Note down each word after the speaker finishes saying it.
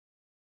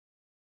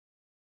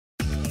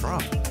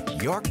from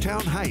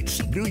Yorktown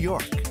Heights, New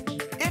York,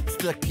 it's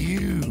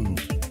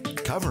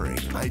theCUBE, covering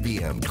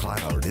IBM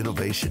Cloud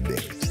Innovation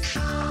Day.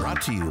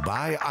 Brought to you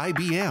by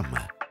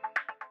IBM.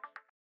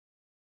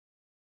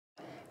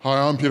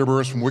 Hi, I'm Peter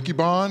Burris from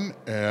Wikibon,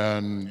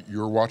 and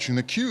you're watching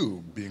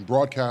theCUBE, being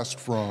broadcast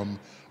from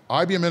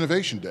IBM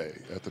Innovation Day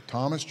at the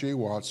Thomas J.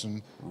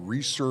 Watson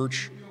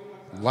Research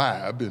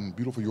Lab in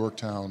beautiful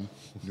Yorktown,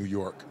 New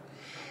York.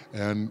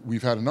 And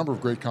we've had a number of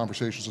great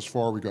conversations thus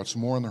far. We've got some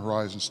more on the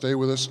horizon. Stay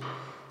with us.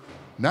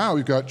 Now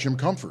we've got Jim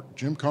Comfort.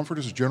 Jim Comfort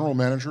is a General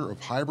Manager of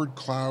Hybrid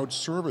Cloud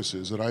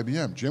Services at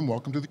IBM. Jim,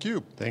 welcome to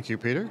theCUBE. Thank you,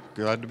 Peter.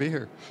 Glad to be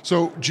here.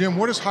 So, Jim,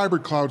 what does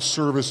Hybrid Cloud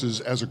Services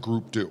as a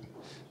group do?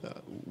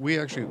 We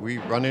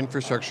run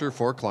infrastructure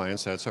for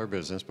clients, that's our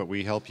business, but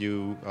we help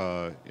you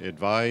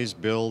advise,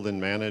 build, and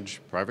manage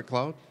private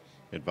cloud,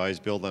 advise,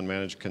 build, and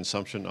manage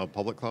consumption of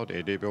public cloud,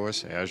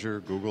 AWS,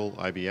 Azure, Google,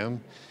 IBM,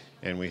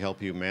 and we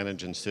help you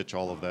manage and stitch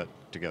all of that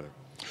together.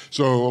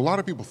 So a lot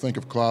of people think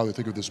of cloud, they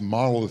think of this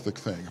monolithic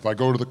thing. If I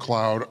go to the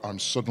cloud,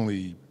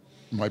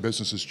 my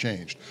business has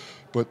changed.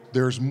 But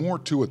there's more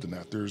to it than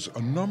that. There's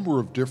a number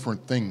of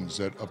different things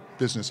that a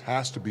business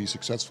has to be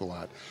successful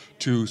at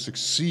to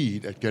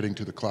succeed at getting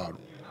to the cloud.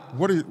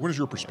 What is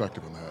your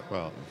perspective on that?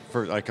 Well,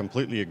 first, I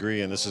completely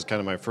agree, and this is kind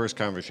of my first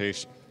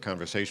conversation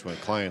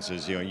with clients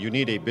is, you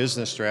need a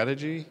business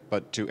strategy,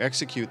 but to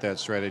execute that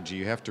strategy,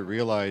 you have to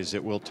realize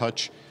it will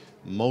touch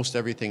most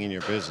everything in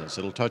your business.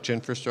 It'll touch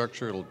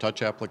infrastructure, it'll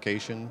touch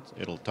applications,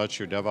 it'll touch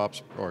your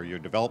DevOps or your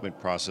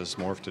development process,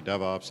 morph to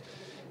DevOps.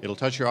 It'll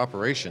touch your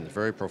operations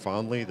very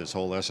profoundly, this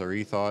whole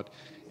SRE thought,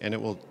 and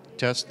it will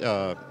test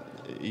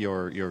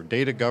your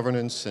data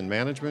governance and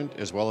management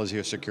as well as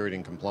your security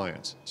and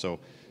compliance. So,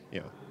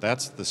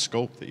 that's the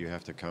scope that you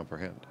have to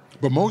comprehend.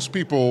 But most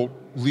people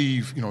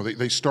leave,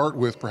 they start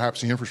with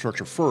perhaps the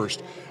infrastructure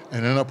first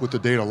and end up with the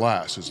data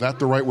last. Is that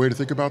the right way to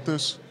think about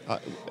this?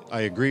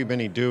 I agree,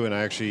 many do, and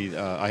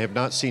I have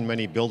not seen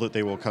many build it,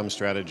 they will come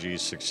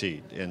strategies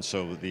succeed. And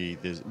so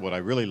what I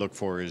really look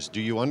for is,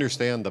 do you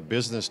understand the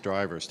business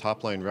drivers,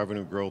 top line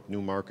revenue growth,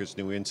 new markets,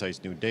 new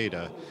insights, new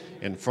data,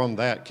 and from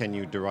that, can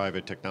you derive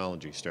a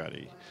technology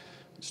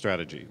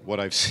strategy? What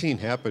I've seen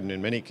happen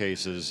in many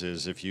cases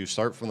is if you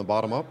start from the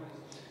bottom up,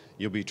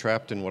 you'll be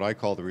trapped in what I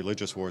call the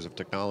religious wars of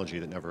technology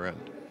that never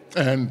end.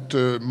 And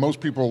most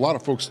people, a lot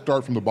of folks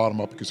start from the bottom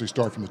up because they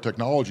start from the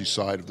technology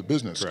side of the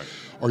business. Correct.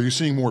 Are you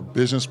seeing more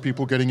business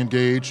people getting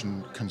engaged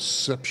and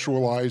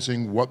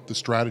conceptualizing what the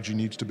strategy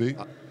needs to be?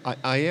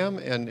 I am,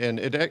 and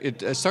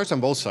it starts on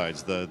both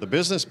sides. The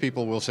business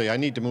people will say, I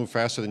need to move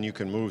faster than you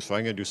can move, so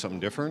I'm going to do something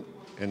different.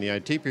 And the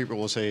IT people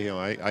will say,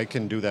 I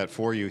can do that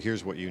for you,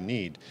 here's what you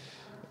need.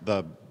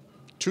 The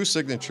two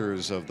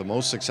signatures of the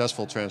most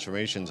successful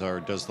transformations are,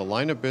 does the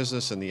line of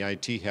business and the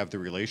IT have the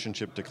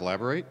relationship to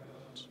collaborate?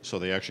 So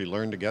they actually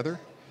learn together?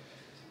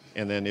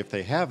 And then if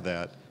they have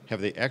that,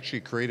 have they actually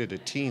created a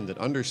team that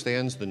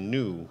understands the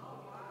new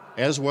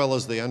as well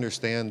as they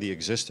understand the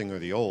existing or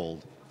the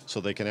old,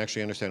 so they can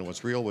actually understand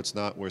what's real, what's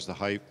not, where's the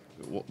hype,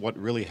 what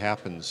really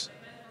happens,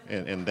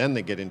 and then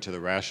they get into the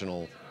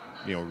rational,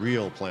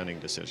 real planning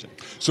decision.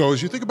 So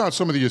as you think about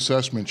some of the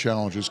assessment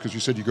challenges, because you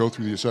said you go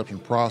through the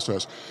assessment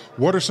process,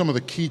 what are some of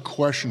the key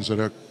questions that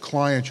a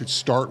client should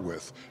start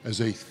with as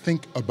they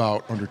think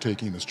about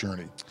undertaking this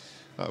journey?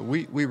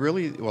 We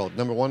really,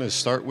 number one is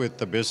start with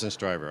the business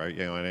driver.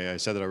 And I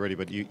said that already,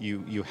 but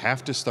you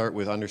have to start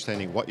with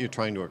understanding what you're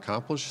trying to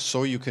accomplish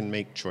so you can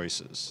make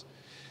choices.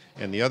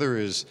 And the other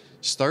is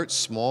start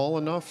small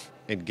enough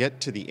and get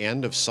to the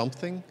end of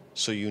something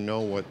so you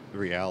know what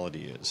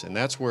reality is. And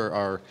that's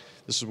where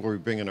this is where we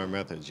bring in our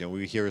methods.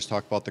 We hear us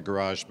talk about the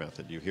garage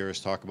method. You hear us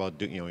talk about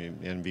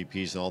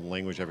MVPs and all the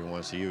language everyone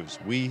wants to use.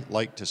 We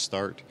like to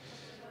start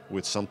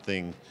with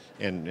something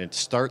and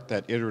start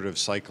that iterative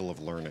cycle of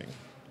learning.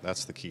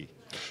 That's the key.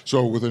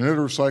 So with an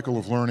iterative cycle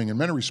of learning, in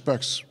many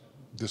respects,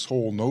 this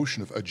whole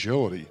notion of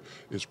agility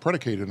is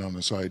predicated on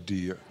this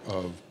idea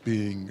of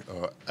being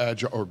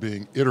agile or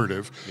being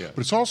iterative, yeah.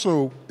 But it's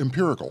also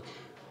empirical.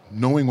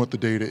 Knowing what the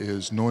data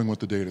is, knowing what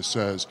the data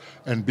says,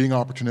 and being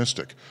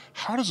opportunistic.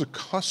 How does a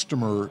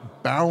customer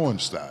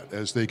balance that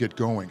as they get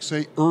going,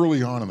 say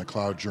early on in the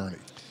cloud journey?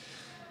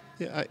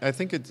 Yeah, I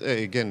think it's,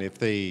 again, if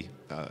they,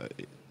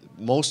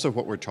 most of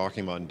what we're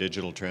talking about in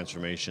digital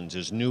transformations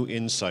is new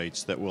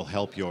insights that will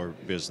help your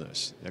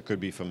business. That could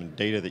be from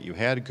data that you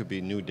had, it could be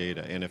new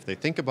data. And if they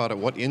think about it,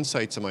 what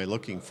insights am I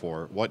looking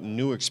for? What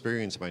new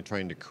experience am I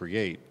trying to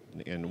create?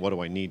 And what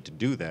do I need to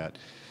do that?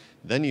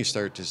 Then you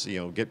start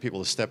to get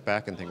people to step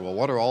back and think, well,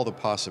 what are all the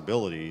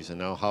possibilities, and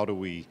now how do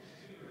we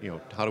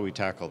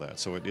tackle that?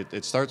 So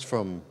it starts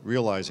from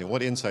realizing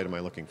what insight am I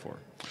looking for.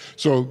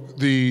 So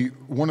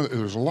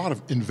there's a lot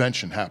of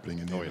invention happening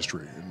in the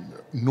industry, and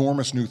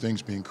enormous new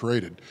things being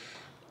created.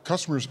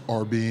 customers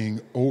are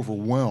being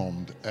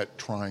overwhelmed at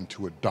trying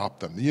to adopt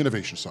them, the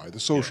innovation side, the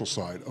social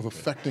side of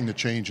affecting the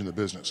change in the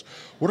business.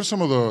 What are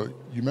some of the,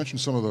 you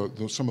mentioned some of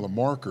the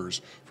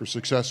markers for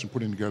success in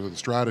putting together the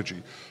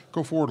strategy.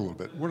 Go forward a little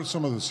bit. What are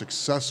some of the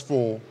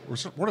successful, or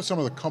what are some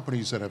of the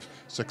companies that have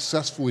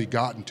successfully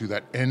gotten to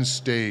that end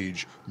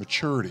stage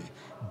maturity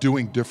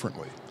doing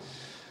differently?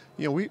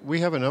 You know, we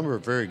have a number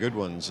of very good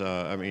ones.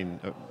 I mean,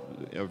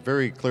 a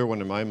very clear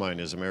one in my mind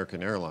is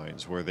American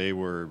Airlines, where they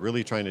were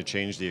really trying to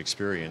change the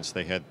experience.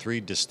 They had three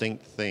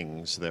distinct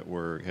things that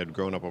had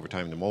grown up over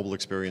time: the mobile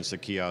experience, the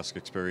kiosk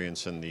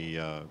experience, and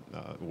the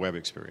web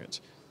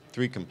experience.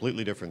 Three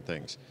completely different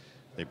things.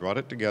 They brought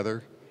it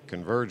together,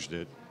 converged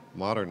it,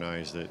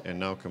 modernized it, and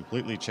now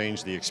completely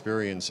changed the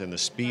experience and the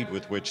speed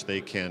with which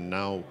they can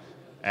now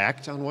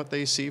act on what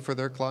they see for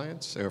their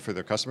clients, or for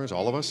their customers,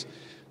 all of us.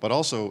 But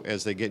also,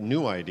 as they get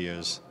new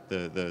ideas,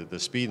 the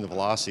speed and the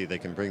velocity they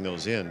can bring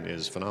those in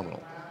is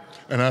phenomenal.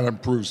 And that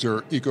improves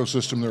their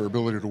ecosystem, their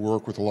ability to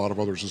work with a lot of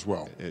others as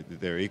well.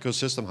 Their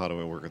ecosystem, how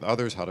to work with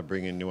others, how to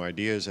bring in new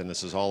ideas, and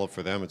this is all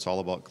for them. It's all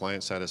about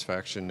client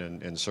satisfaction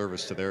and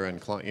service to their end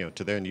client,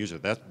 to their end user.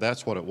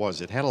 That's what it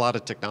was. It had a lot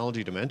of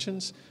technology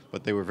dimensions,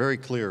 but they were very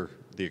clear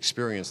the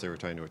experience they were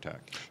trying to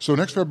attack. So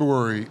next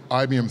February,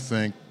 IBM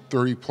Think,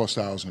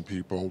 30,000+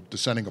 people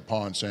descending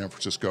upon San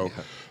Francisco.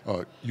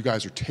 Yeah. You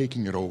guys are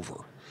taking it over.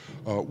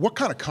 What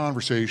kind of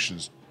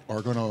conversations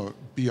are going to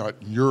be on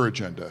your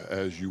agenda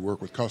as you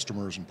work with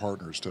customers and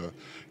partners to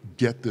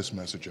get this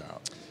message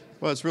out?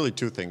 Well, it's really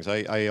two things.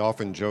 I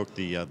often joke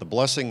the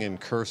blessing and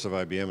curse of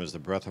IBM is the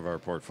breadth of our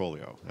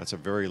portfolio. That's a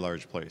very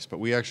large place, but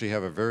we actually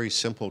have a very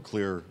simple,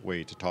 clear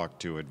way to talk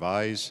to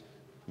advise,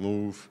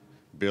 move,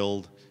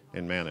 build,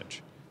 and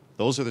manage.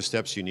 Those are the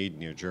steps you need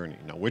in your journey.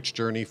 Now, which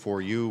journey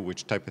for you,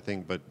 which type of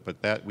thing,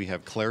 but that we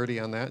have clarity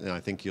on that, and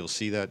I think you'll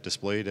see that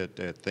displayed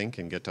at Think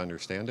and get to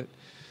understand it.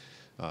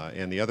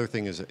 And the other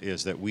thing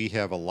is that we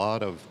have a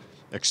lot of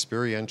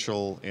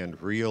experiential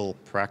and real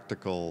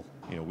practical,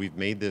 we've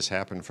made this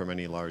happen for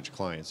many large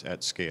clients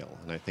at scale.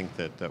 And I think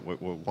that what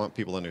we want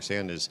people to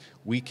understand is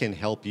we can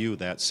help you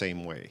that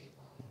same way.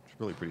 It's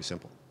really pretty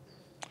simple.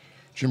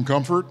 Jim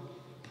Comfort,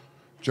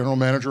 General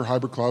Manager,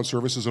 Hybrid Cloud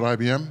Services at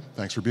IBM.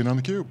 Thanks for being on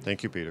theCUBE.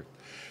 Thank you, Peter.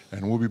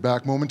 And we'll be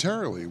back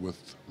momentarily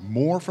with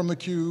more from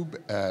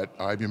theCUBE at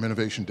IBM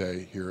Innovation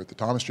Day here at the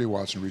Thomas J.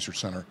 Watson Research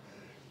Center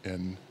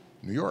in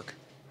New York.